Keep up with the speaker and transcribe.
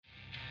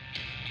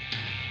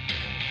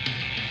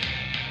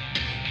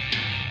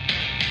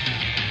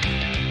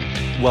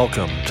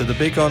Welcome to the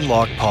Big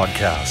Unlock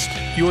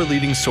podcast, your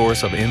leading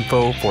source of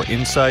info for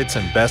insights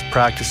and best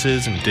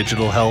practices in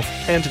digital health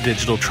and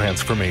digital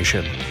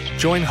transformation.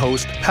 Join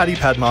host Patty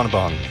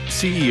Padmanabhan,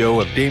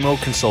 CEO of Damo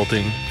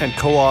Consulting and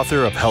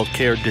co-author of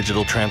Healthcare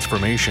Digital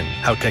Transformation,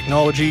 How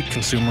Technology,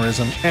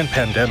 Consumerism, and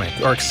Pandemic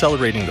Are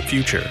Accelerating the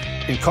Future,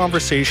 in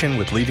conversation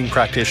with leading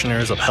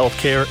practitioners of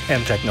healthcare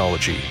and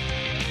technology.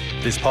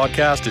 This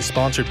podcast is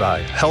sponsored by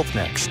Health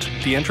Next,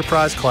 the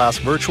enterprise-class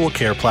virtual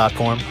care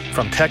platform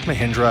from Tech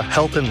Mahindra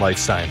Health and Life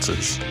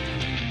Sciences.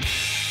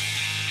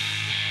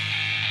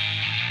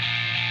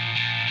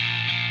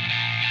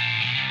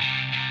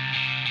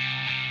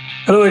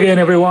 Hello again,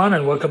 everyone,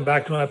 and welcome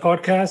back to my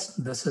podcast.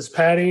 This is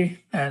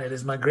Patty, and it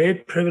is my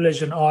great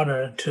privilege and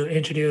honor to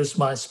introduce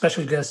my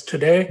special guest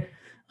today,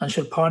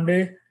 Anshul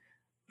Pande,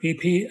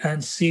 VP and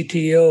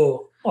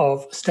CTO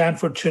of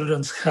Stanford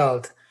Children's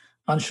Health.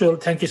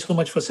 Anshul, thank you so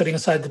much for setting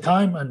aside the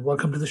time, and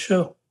welcome to the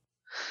show.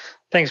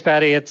 Thanks,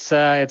 Patty.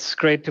 It's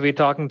great to be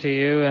talking to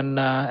you, and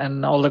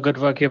all the good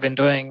work you've been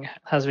doing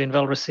has been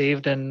well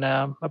received and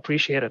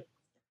appreciated.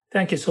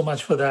 Thank you so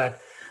much for that.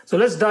 So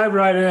let's dive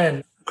right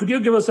in. Could you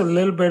give us a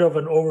little bit of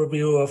an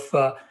overview of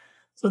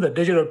some of the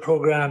digital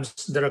programs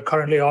that are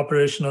currently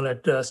operational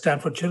at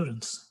Stanford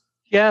Children's?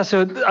 Yeah,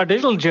 so our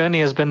digital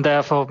journey has been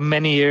there for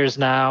many years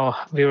now.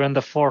 We were in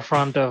the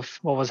forefront of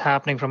what was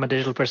happening from a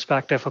digital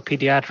perspective for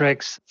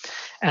pediatrics.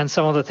 And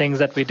some of the things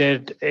that we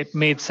did, it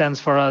made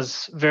sense for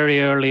us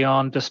very early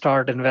on to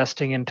start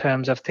investing in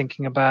terms of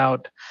thinking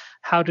about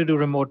how to do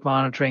remote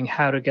monitoring,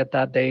 how to get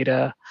that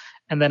data,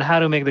 and then how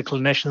to make the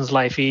clinician's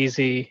life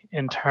easy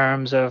in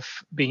terms of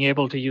being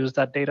able to use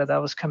that data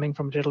that was coming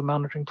from digital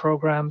monitoring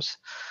programs.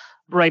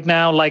 Right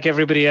now, like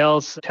everybody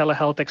else,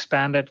 telehealth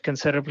expanded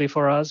considerably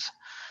for us.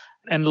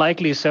 And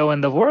likely so.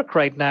 And the work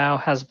right now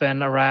has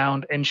been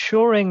around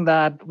ensuring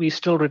that we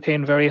still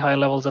retain very high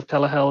levels of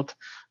telehealth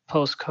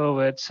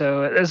post-COVID.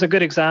 So as a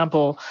good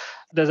example,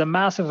 there's a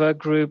massive work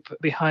group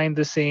behind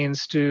the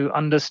scenes to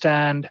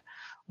understand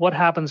what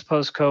happens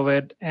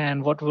post-COVID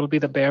and what will be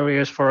the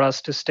barriers for us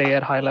to stay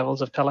at high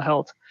levels of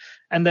telehealth.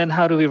 And then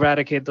how do we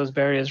eradicate those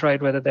barriers, right?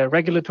 Whether they're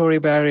regulatory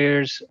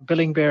barriers,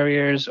 billing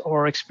barriers,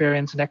 or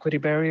experience and equity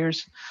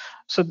barriers.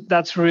 So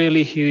that's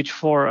really huge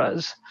for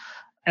us.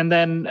 And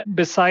then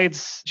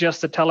besides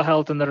just the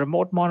telehealth and the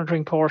remote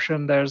monitoring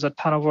portion, there's a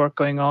ton of work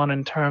going on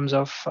in terms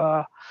of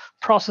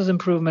process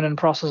improvement and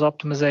process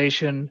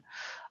optimization,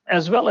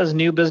 as well as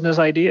new business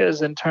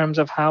ideas in terms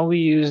of how we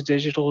use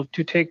digital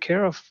to take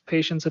care of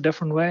patients a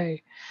different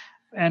way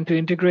and to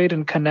integrate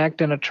and connect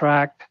and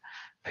attract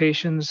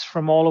patients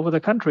from all over the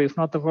country, if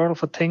not the world,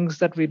 for things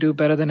that we do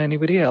better than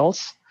anybody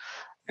else.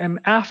 And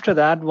after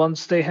that,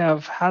 once they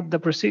have had the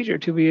procedure,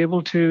 to be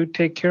able to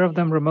take care of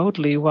them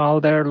remotely while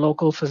their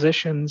local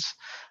physicians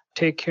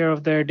take care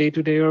of their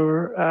day-to-day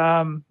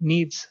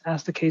needs,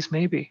 as the case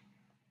may be.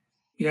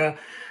 Yeah.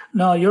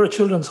 Now, you're a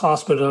children's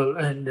hospital,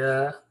 and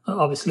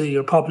obviously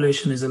your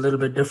population is a little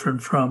bit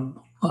different from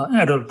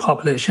adult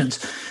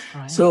populations.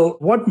 Right. So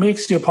what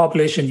makes your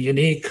population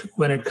unique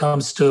when it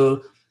comes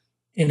to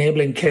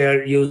enabling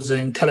care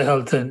using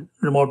telehealth and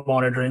remote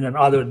monitoring and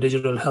other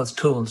digital health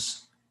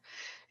tools?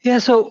 Yeah,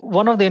 so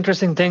one of the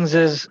interesting things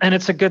is, and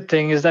it's a good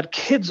thing, is that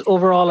kids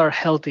overall are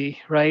healthy,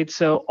 right?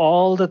 So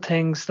all the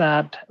things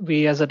that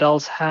we as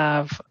adults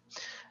have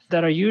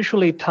that are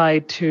usually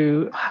tied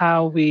to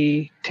how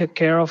we took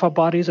care of our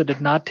bodies or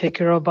did not take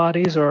care of our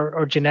bodies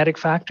or genetic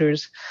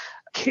factors,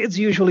 kids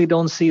usually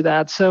don't see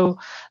that. So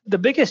the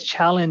biggest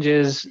challenge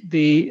is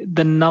the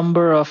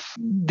number of,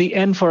 the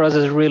N for us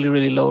is really,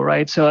 really low,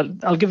 right? So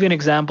I'll give you an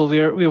example.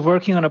 We're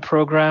working on a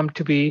program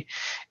to be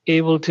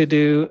able to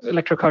do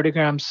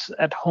electrocardiograms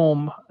at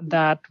home,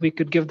 that we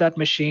could give that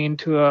machine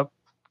to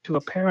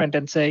a parent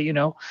and say,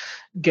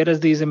 get us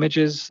these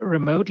images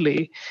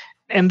remotely.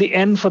 And the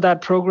N for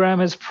that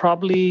program is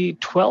probably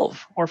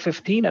 12 or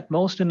 15 at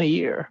most in a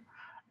year.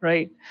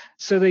 Right.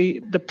 So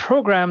the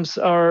programs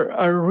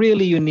are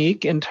really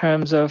unique in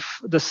terms of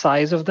the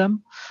size of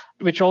them,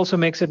 which also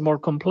makes it more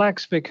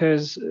complex,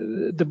 because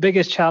the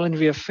biggest challenge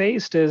we have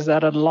faced is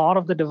that a lot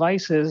of the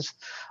devices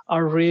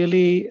are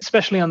really,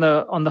 especially on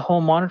the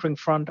home monitoring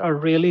front, are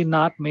really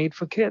not made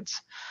for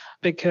kids,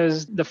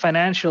 because the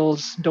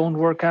financials don't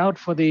work out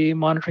for the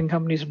monitoring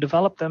companies who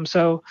develop them.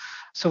 So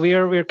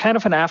we're kind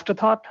of an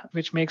afterthought,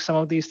 which makes some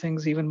of these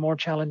things even more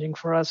challenging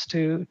for us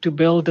to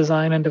build,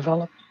 design, and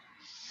develop.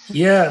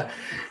 Yeah,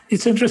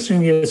 it's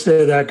interesting you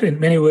say that. In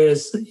many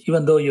ways,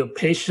 even though your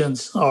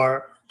patients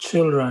are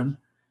children,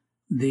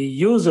 the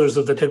users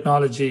of the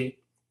technology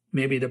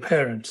may be the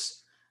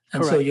parents.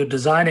 And Correct. So you're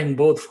designing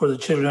both for the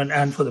children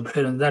and for the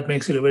parents. That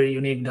makes it a very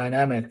unique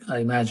dynamic, I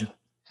imagine.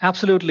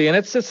 Absolutely. And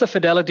it's a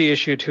fidelity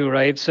issue too,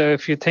 right? So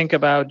if you think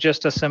about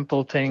just a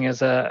simple thing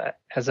as a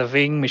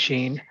weighing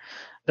machine,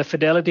 the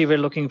fidelity we're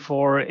looking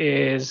for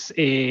is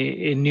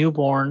a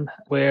newborn,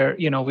 where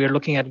we're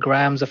looking at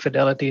grams of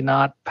fidelity,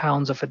 not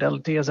pounds of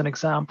fidelity, as an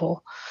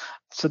example.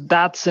 So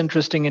that's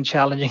interesting and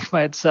challenging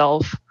by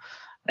itself.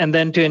 and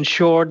then to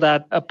ensure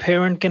that a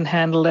parent can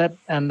handle it,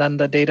 and then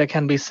the data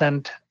can be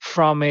sent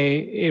from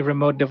a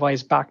remote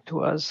device back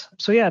to us.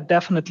 So yeah,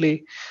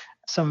 definitely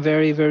some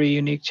very, very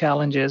unique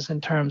challenges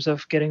in terms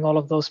of getting all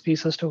of those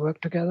pieces to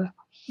work together.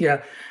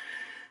 Yeah.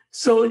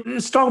 So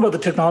let's talk about the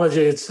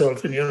technology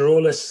itself. In your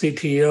role as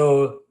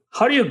CTO,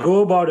 how do you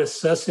go about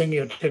assessing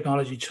your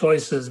technology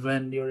choices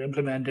when you're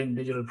implementing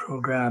digital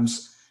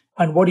programs?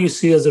 And what do you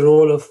see as the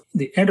role of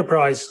the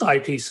enterprise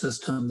IT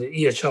system, the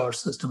EHR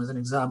system, as an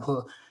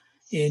example,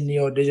 in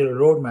your digital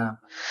roadmap?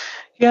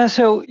 Yeah,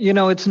 so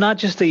it's not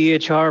just the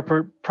EHR,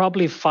 but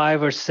probably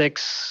 5 or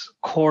 6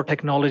 core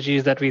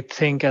technologies that we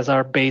think as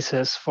our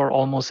basis for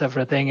almost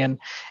everything. And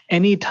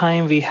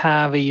anytime we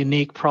have a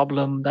unique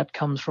problem that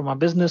comes from our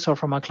business or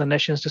from our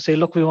clinicians to say,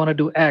 look, we want to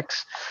do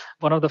X,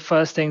 one of the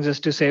first things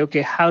is to say,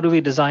 okay, how do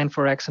we design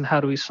for X and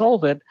how do we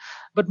solve it?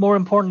 But more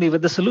importantly,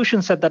 with the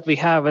solution set that we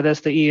have, whether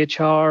it's the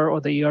EHR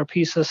or the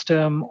ERP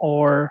system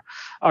or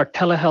our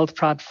telehealth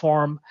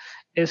platform,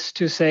 is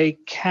to say,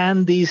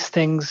 can these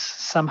things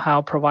somehow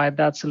provide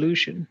that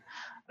solution?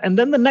 And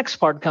then the next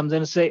part comes in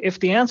and say, if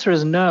the answer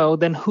is no,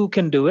 then who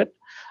can do it?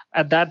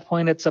 At that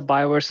point, it's a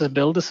buy versus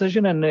build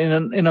decision. And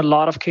in a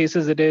lot of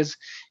cases, it is,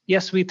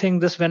 yes, we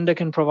think this vendor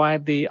can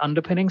provide the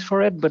underpinnings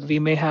for it, but we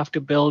may have to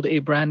build a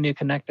brand new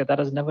connector that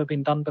has never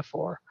been done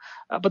before.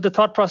 But the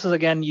thought process,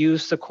 again,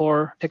 use the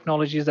core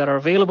technologies that are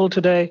available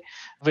today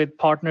with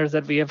partners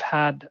that we have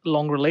had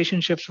long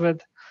relationships with,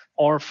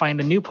 or find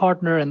a new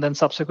partner, and then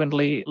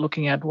subsequently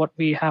looking at what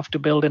we have to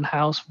build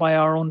in-house by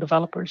our own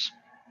developers.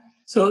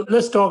 So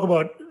let's talk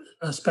about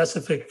a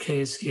specific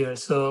case here.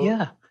 So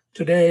Yeah.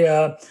 today,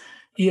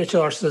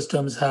 EHR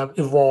systems have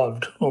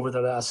evolved over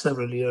the last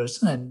several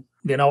years, and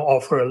they now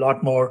offer a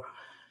lot more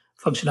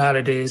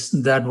functionalities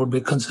that would be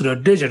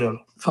considered digital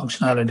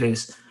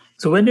functionalities.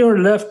 So when you're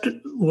left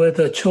with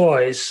a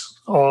choice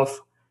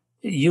of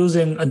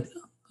using a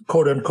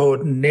quote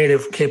unquote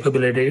native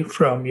capability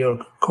from your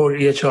core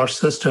EHR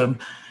system,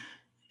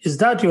 is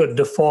that your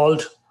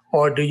default,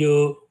 or do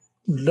you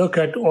look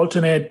at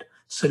alternate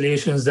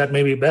solutions that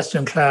may be best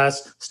in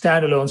class,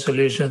 standalone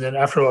solutions? And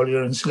after all,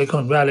 you're in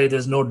Silicon Valley,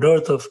 there's no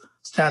dearth of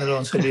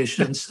standalone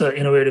solutions,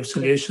 innovative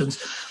solutions.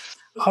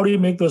 How do you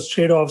make those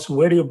trade-offs?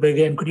 Where do you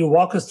begin? Could you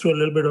walk us through a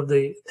little bit of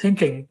the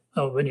thinking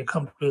when you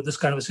come to this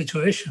kind of a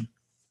situation?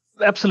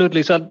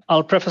 Absolutely. So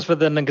I'll preface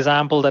with an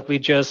example that we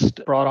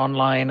just brought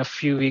online a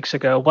few weeks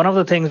ago. One of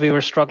the things we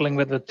were struggling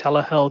with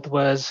telehealth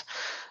was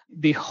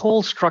the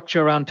whole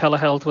structure around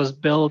telehealth was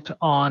built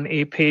on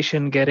a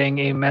patient getting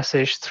a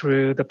message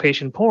through the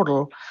patient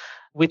portal,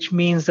 which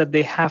means that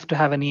they have to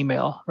have an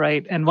email,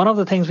 right? And one of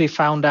the things we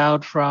found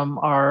out from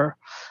our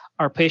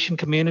patient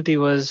community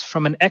was,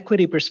 from an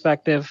equity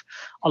perspective,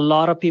 a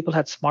lot of people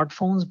had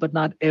smartphones, but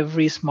not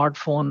every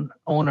smartphone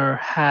owner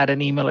had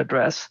an email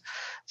address.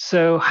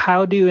 So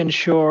how do you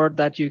ensure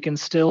that you can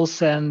still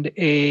send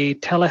a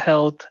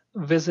telehealth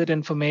visit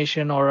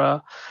information or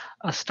a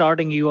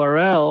starting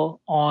URL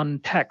on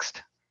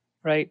text,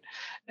 right?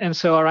 And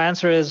so our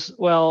answer is,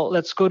 well,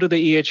 let's go to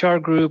the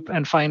EHR group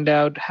and find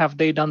out, have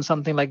they done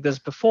something like this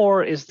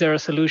before? Is there a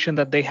solution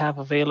that they have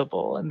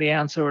available? And the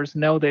answer is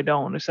no, they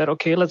don't. We said,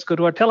 okay, let's go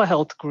to our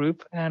telehealth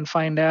group and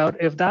find out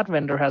if that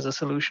vendor has a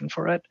solution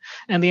for it.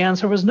 And the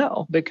answer was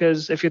no,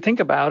 because if you think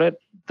about it,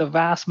 the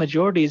vast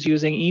majority is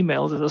using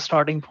emails as a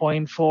starting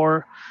point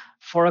for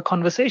a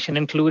conversation,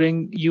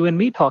 including you and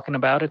me talking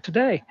about it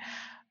today.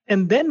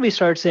 And then we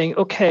start saying,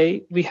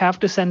 okay, we have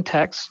to send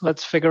text.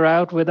 Let's figure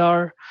out with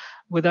our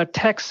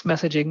text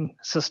messaging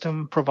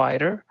system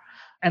provider.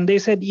 And they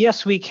said,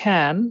 yes, we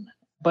can,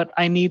 but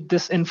I need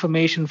this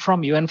information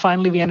from you. And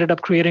finally, we ended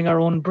up creating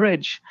our own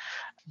bridge.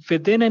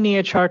 Within an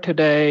EHR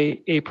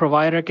today, a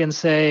provider can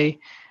say,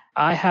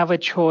 I have a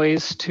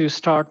choice to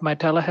start my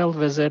telehealth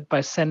visit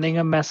by sending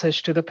a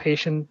message to the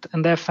patient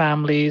and their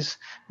families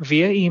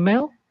via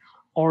email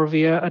or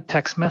via a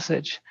text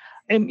message.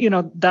 And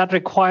that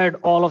required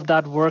all of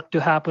that work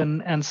to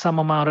happen and some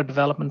amount of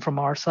development from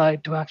our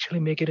side to actually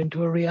make it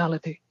into a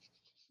reality.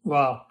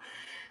 Wow.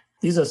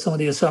 These are some of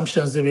the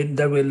assumptions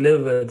that we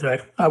live with, right?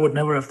 I would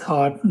never have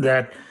thought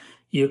that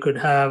you could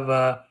have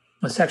a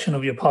section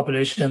of your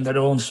population that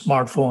owns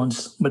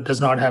smartphones but does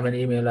not have an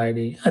email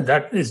ID. And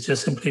that is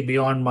just simply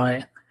beyond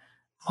my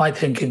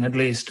thinking, at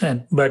least.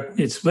 But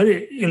it's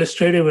very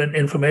illustrative and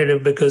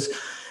informative, because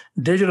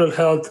digital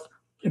health,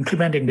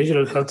 implementing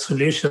digital health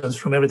solutions,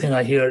 from everything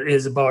I hear,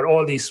 is about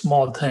all these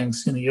small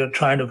things. You're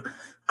trying to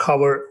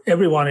cover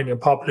everyone in your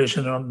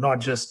population, not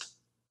just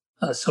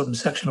a certain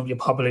section of your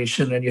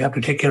population, and you have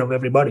to take care of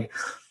everybody.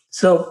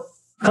 So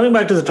coming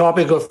back to the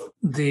topic of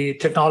the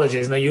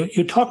technologies, now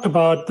you talked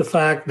about the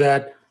fact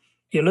that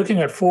you're looking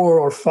at 4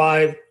 or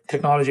 5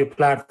 technology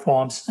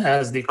platforms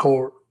as the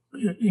core,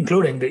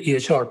 including the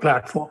EHR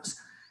platforms.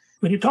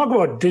 When you talk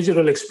about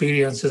digital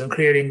experiences and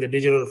creating the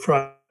digital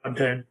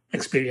front-end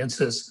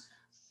experiences,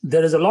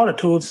 there is a lot of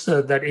tools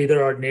that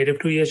either are native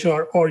to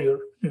EHR, or you're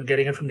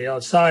getting it from the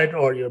outside,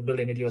 or you're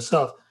building it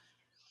yourself.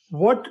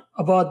 What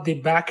about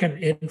the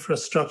backend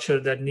infrastructure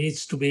that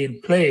needs to be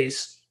in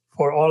place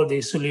for all of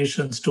these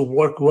solutions to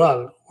work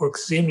well, work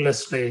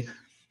seamlessly,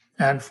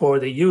 and for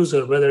the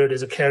user, whether it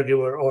is a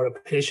caregiver or a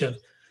patient,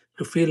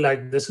 to feel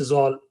like this is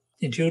all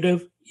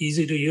intuitive,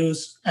 easy to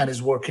use, and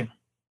is working.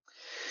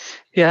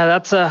 Yeah,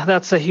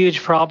 that's a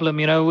huge problem.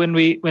 When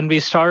we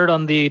started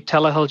on the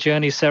telehealth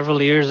journey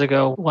several years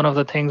ago, one of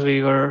the things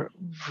we were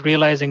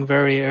realizing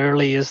very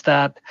early is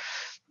that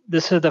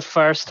this is the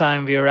first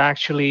time we are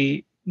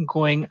actually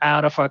going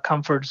out of our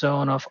comfort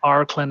zone of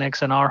our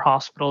clinics and our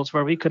hospitals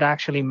where we could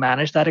actually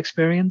manage that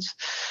experience.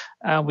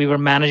 We were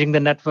managing the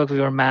network,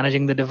 we were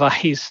managing the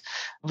device,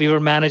 we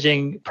were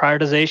managing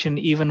prioritization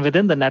even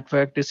within the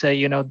network to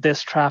say,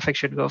 this traffic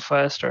should go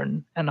first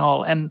and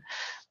all.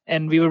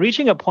 And we were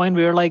reaching a point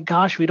where we were like,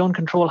 gosh, we don't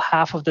control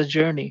half of the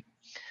journey.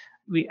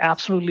 We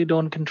absolutely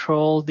don't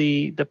control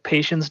the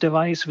patient's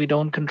device. We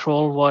don't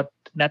control what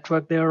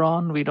network they're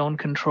on. We don't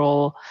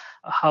control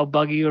how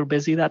buggy or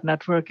busy that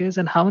network is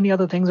and how many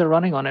other things are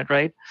running on it,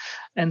 right?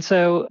 And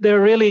so there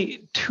are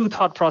really two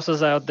thought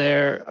processes out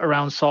there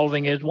around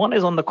solving it. One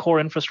is on the core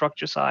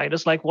infrastructure side.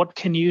 It's like, what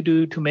can you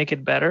do to make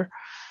it better?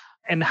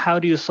 And how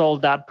do you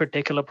solve that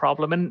particular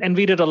problem? And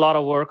we did a lot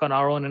of work on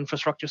our own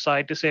infrastructure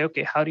side to say,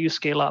 okay, how do you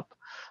scale up?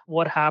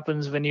 What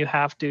happens when you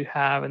have to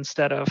have,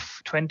 instead of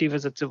 20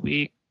 visits a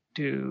week,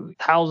 to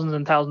thousands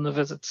and thousands of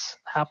visits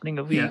happening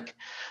a week? Yeah.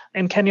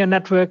 And can your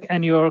network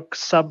and your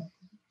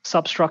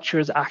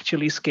substructures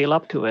actually scale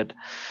up to it?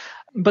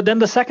 But then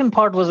the second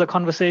part was a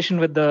conversation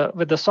with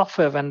the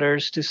software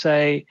vendors to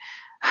say,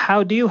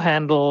 how do you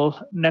handle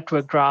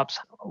network drops?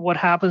 What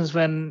happens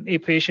when a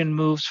patient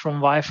moves from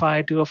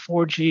Wi-Fi to a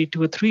 4G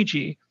to a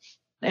 3G?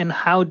 And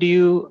how do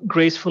you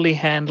gracefully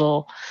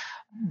handle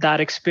that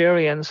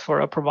experience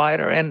for a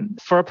provider, and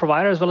for a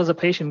provider as well as a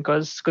patient,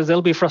 because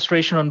there'll be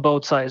frustration on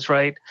both sides,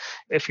 right?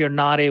 If you're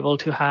not able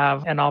to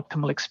have an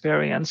optimal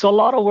experience. So a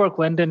lot of work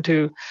went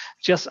into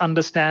just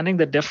understanding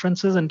the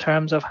differences in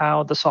terms of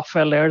how the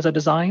software layers are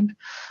designed.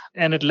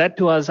 And it led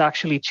to us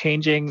actually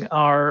changing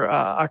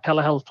our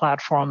telehealth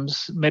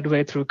platforms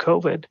midway through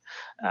COVID,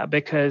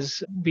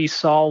 because we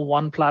saw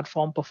one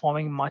platform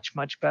performing much,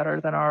 much better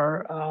than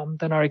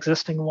our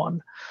existing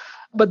one.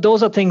 But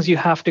those are things you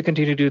have to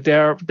continue to do.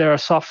 There are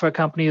software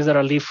companies that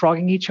are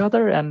leapfrogging each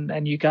other,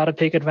 and you got to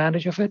take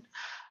advantage of it.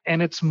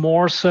 And it's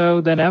more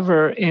so than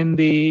ever in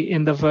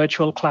the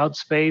virtual cloud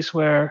space,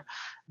 where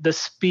the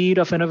speed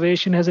of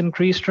innovation has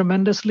increased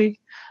tremendously,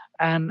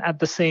 and at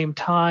the same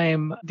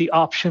time, the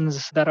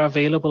options that are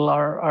available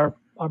are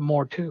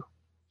more too.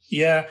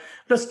 Yeah,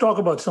 let's talk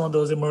about some of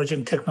those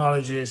emerging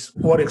technologies.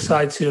 What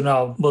excites you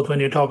now, both when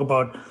you talk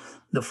about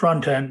the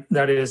front end,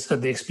 that is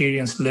at the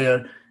experience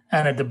layer,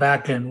 and at the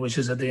back end, which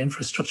is at the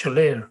infrastructure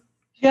layer?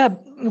 Yeah,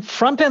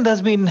 front end,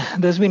 there's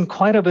been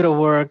quite a bit of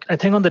work. I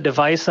think on the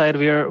device side,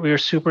 we are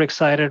super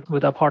excited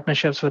with our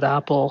partnerships with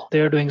Apple.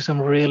 They're doing some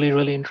really,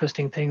 really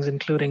interesting things,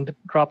 including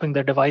dropping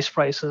their device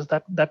prices.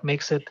 That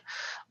makes it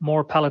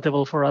more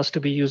palatable for us to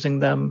be using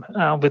them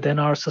within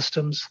our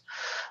systems.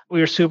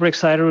 We are super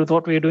excited with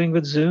what we are doing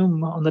with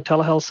Zoom on the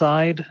telehealth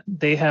side.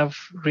 They have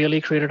really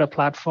created a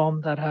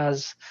platform that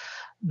has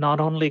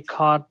not only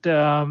caught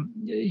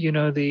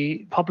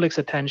the public's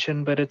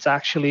attention, but it's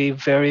actually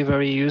very,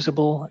 very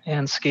usable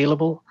and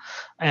scalable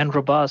and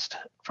robust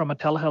from a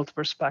telehealth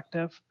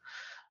perspective.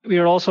 We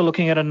are also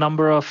looking at a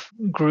number of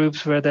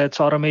groups, whether it's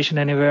Automation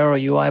Anywhere or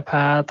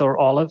UiPath or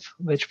Olive,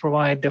 which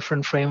provide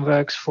different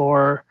frameworks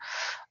for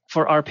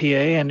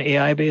RPA and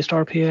AI-based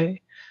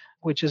RPA,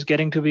 which is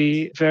getting to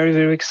be very,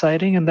 very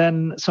exciting. And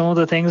then some of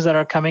the things that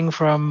are coming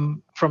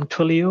from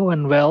Twilio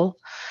and Well,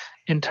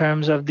 in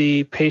terms of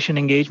the patient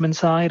engagement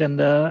side and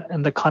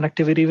the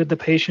connectivity with the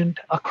patient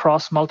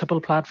across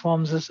multiple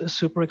platforms is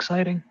super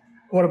exciting.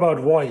 What about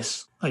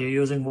voice? Are you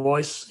using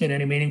voice in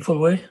any meaningful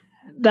way?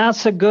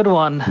 That's a good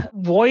one.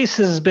 Voice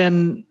has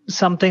been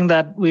something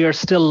that we are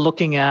still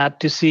looking at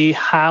to see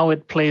how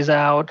it plays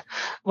out.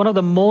 One of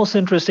the most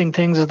interesting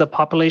things is the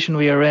population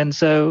we are in.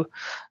 So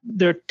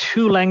there are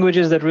two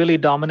languages that really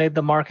dominate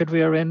the market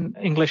we are in,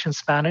 English and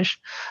Spanish.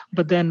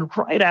 But then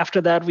right after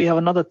that, we have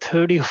another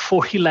 30 or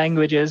 40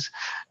 languages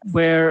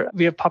where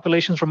we have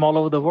populations from all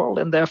over the world,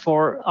 and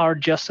therefore are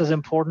just as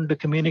important to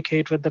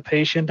communicate with the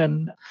patient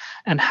and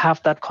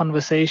have that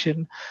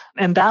conversation.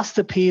 And that's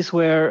the piece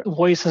where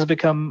voice has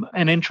become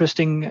an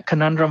interesting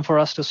conundrum for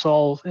us to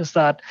solve, is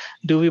that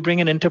do we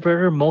bring an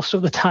interpreter most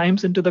of the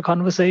times into the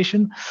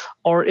conversation,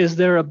 or is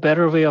there a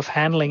better way of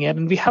handling it?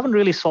 And we haven't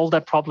really solved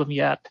that problem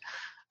yet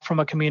from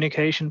a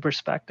communication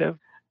perspective.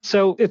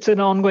 So it's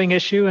an ongoing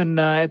issue, and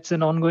it's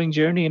an ongoing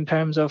journey in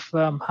terms of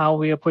how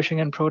we are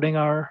pushing and prodding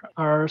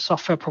our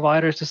software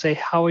providers to say,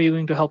 how are you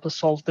going to help us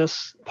solve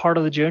this part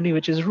of the journey,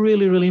 which is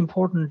really, really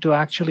important to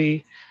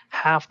actually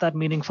have that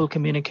meaningful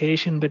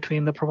communication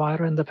between the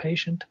provider and the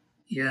patient.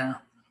 Yeah.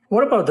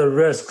 What about the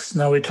risks?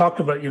 Now, we talked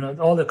about,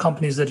 all the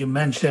companies that you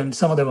mentioned.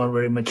 Some of them are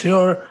very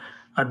mature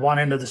at one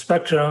end of the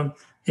spectrum.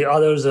 The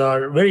others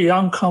are very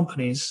young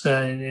companies,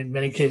 and in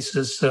many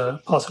cases,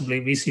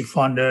 possibly VC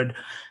funded,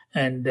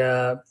 and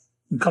it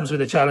comes with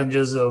the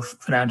challenges of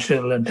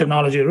financial and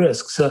technology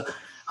risks.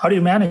 How do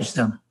you manage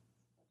them?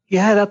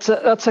 Yeah,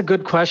 that's a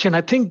good question.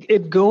 I think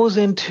it goes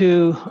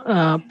into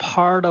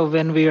part of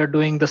when we are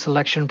doing the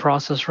selection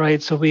process, right?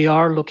 So we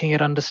are looking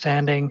at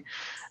understanding,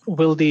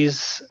 will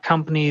these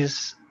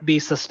companies be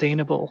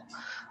sustainable?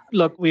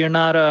 Look, we are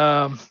not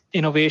a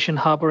innovation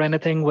hub or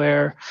anything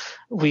where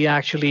we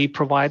actually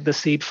provide the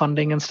seed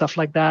funding and stuff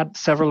like that.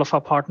 Several of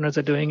our partners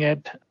are doing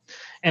it,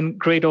 and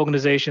great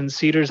organizations.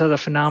 Cedars has a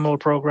phenomenal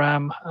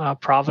program.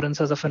 Providence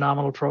has a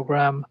phenomenal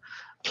program.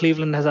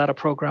 Cleveland has had a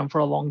program for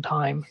a long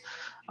time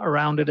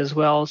around it as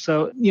well.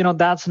 So,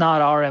 that's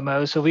not our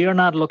MO. So we are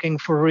not looking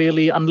for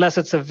really, unless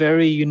it's a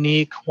very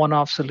unique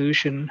one-off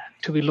solution,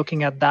 to be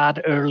looking at that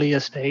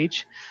earlier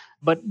stage.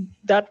 But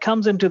that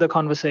comes into the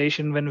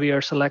conversation when we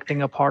are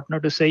selecting a partner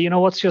to say,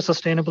 what's your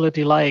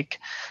sustainability like?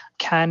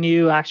 Can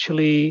you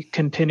actually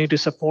continue to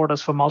support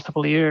us for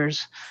multiple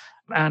years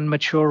and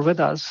mature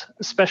with us,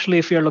 especially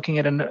if you're looking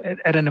at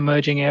an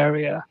emerging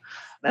area?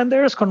 And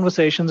there's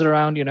conversations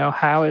around,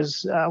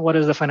 what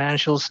is the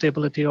financial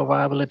stability or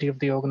viability of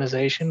the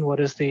organization?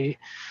 What's the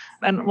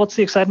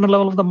excitement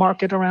level of the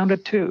market around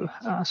it too?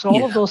 So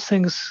all of those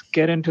things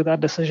get into that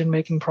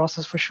decision-making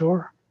process for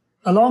sure.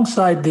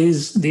 Alongside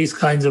these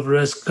kinds of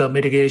risk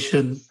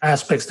mitigation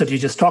aspects that you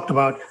just talked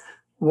about,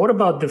 what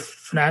about the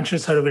financial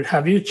side of it?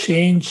 Have you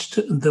changed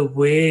the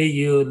way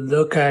you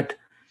look at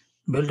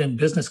building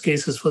business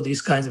cases for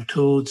these kinds of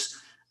tools,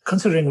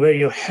 considering where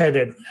you're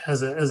headed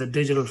as a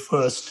digital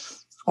first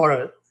or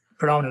a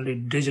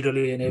predominantly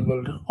digitally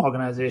enabled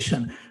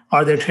organization?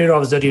 Are there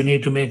trade-offs that you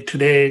need to make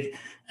today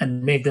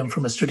and make them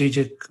from a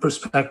strategic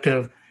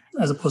perspective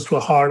as opposed to a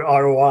hard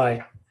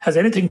ROI? Has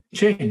anything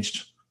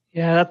changed?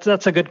 Yeah,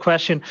 that's a good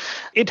question.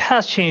 It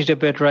has changed a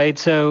bit, right?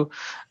 So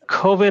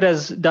COVID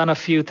has done a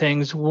few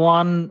things.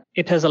 One,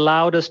 it has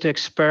allowed us to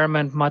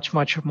experiment much,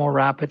 much more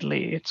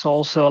rapidly. It's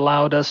also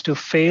allowed us to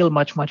fail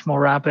much, much more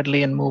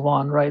rapidly and move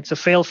on, right? So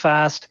fail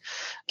fast,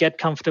 get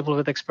comfortable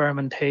with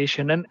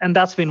experimentation. And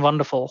that's been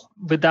wonderful.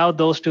 Without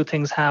those two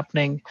things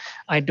happening,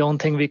 I don't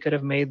think we could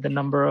have made the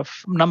number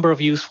of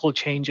useful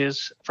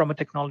changes from a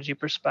technology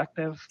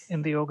perspective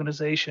in the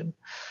organization.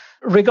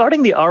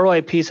 Regarding the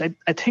ROI piece, I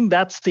think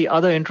that's the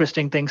other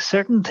interesting thing.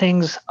 Certain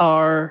things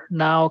are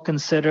now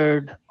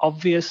considered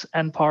obvious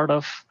and part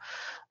of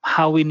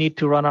how we need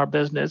to run our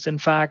business. In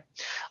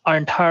fact, our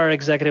entire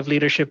executive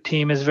leadership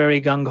team is very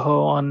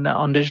gung-ho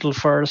on digital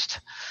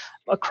first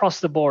across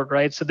the board,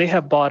 right? So they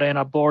have bought in,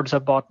 our boards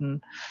have bought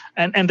in.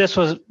 And this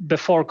was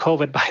before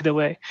COVID, by the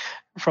way,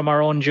 from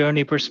our own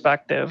journey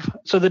perspective.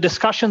 So the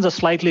discussions are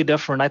slightly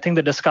different. I think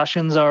the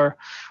discussions are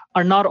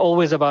not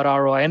always about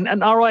ROI.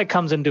 And ROI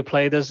comes into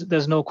play.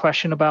 There's no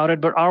question about it.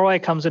 But ROI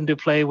comes into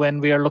play when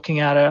we are looking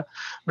at a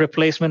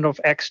replacement of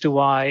X to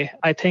Y.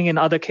 I think in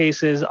other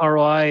cases,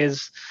 ROI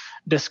is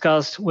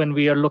discussed when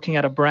we are looking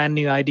at a brand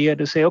new idea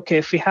to say, okay,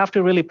 if we have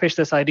to really pitch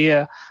this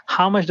idea,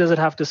 how much does it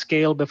have to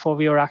scale before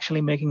we are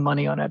actually making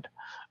money on it?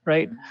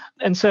 Right.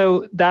 And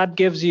so that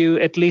gives you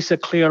at least a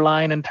clear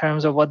line in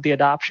terms of what the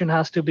adoption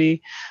has to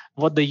be,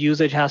 what the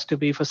usage has to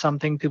be for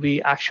something to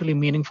be actually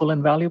meaningful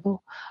and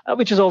valuable,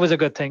 which is always a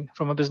good thing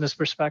from a business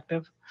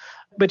perspective.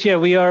 But yeah,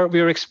 we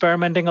are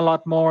experimenting a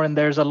lot more, and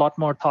there's a lot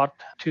more thought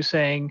to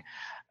saying,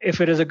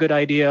 if it is a good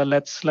idea,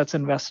 let's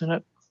invest in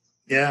it.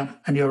 Yeah,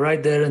 and you're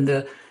right there in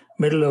the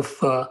middle of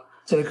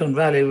Silicon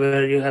Valley,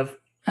 where you have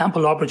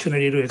ample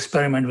opportunity to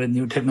experiment with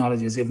new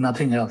technologies, if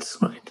nothing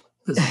else, right?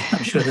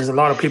 I'm sure there's a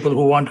lot of people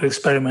who want to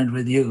experiment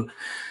with you.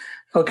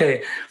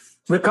 Okay,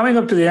 we're coming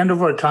up to the end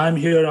of our time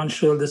here,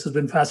 Anshul. This has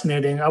been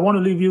fascinating. I want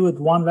to leave you with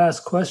one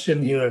last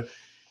question here.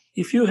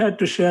 If you had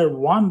to share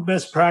one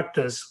best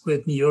practice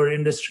with your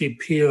industry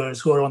peers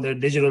who are on their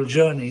digital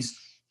journeys,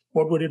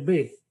 what would it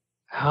be?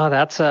 Oh,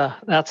 that's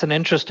an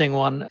interesting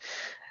one.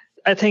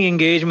 I think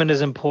engagement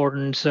is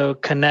important. So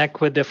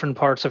connect with different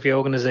parts of your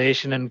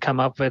organization and come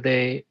up with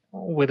a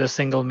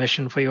single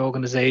mission for your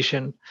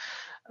organization.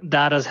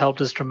 That has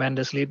helped us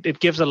tremendously. It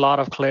gives a lot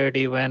of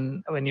clarity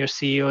when your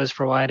CEO is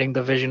providing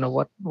the vision of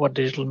what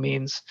digital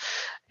means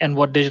and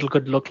what digital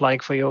could look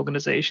like for your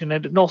organization.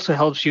 And it also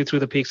helps you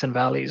through the peaks and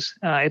valleys.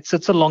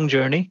 It's a long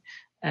journey,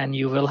 and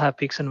you will have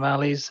peaks and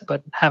valleys,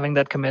 but having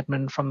that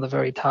commitment from the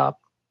very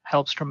top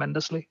helps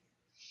tremendously.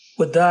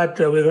 With that,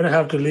 we're going to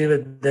have to leave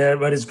it there,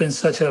 but it's been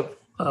such a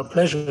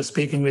pleasure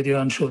speaking with you,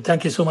 Anshul.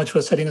 Thank you so much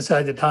for setting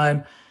aside the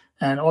time,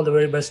 and all the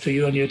very best to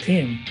you and your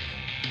team.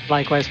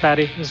 Likewise,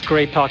 Patty. It was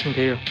great talking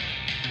to you.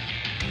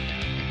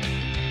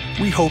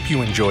 We hope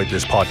you enjoyed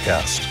this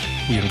podcast.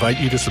 We invite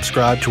you to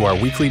subscribe to our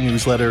weekly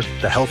newsletter,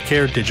 The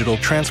Healthcare Digital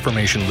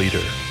Transformation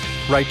Leader.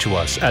 Write to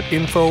us at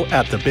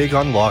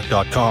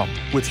info@thebigunlock.com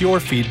with your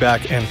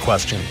feedback and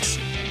questions.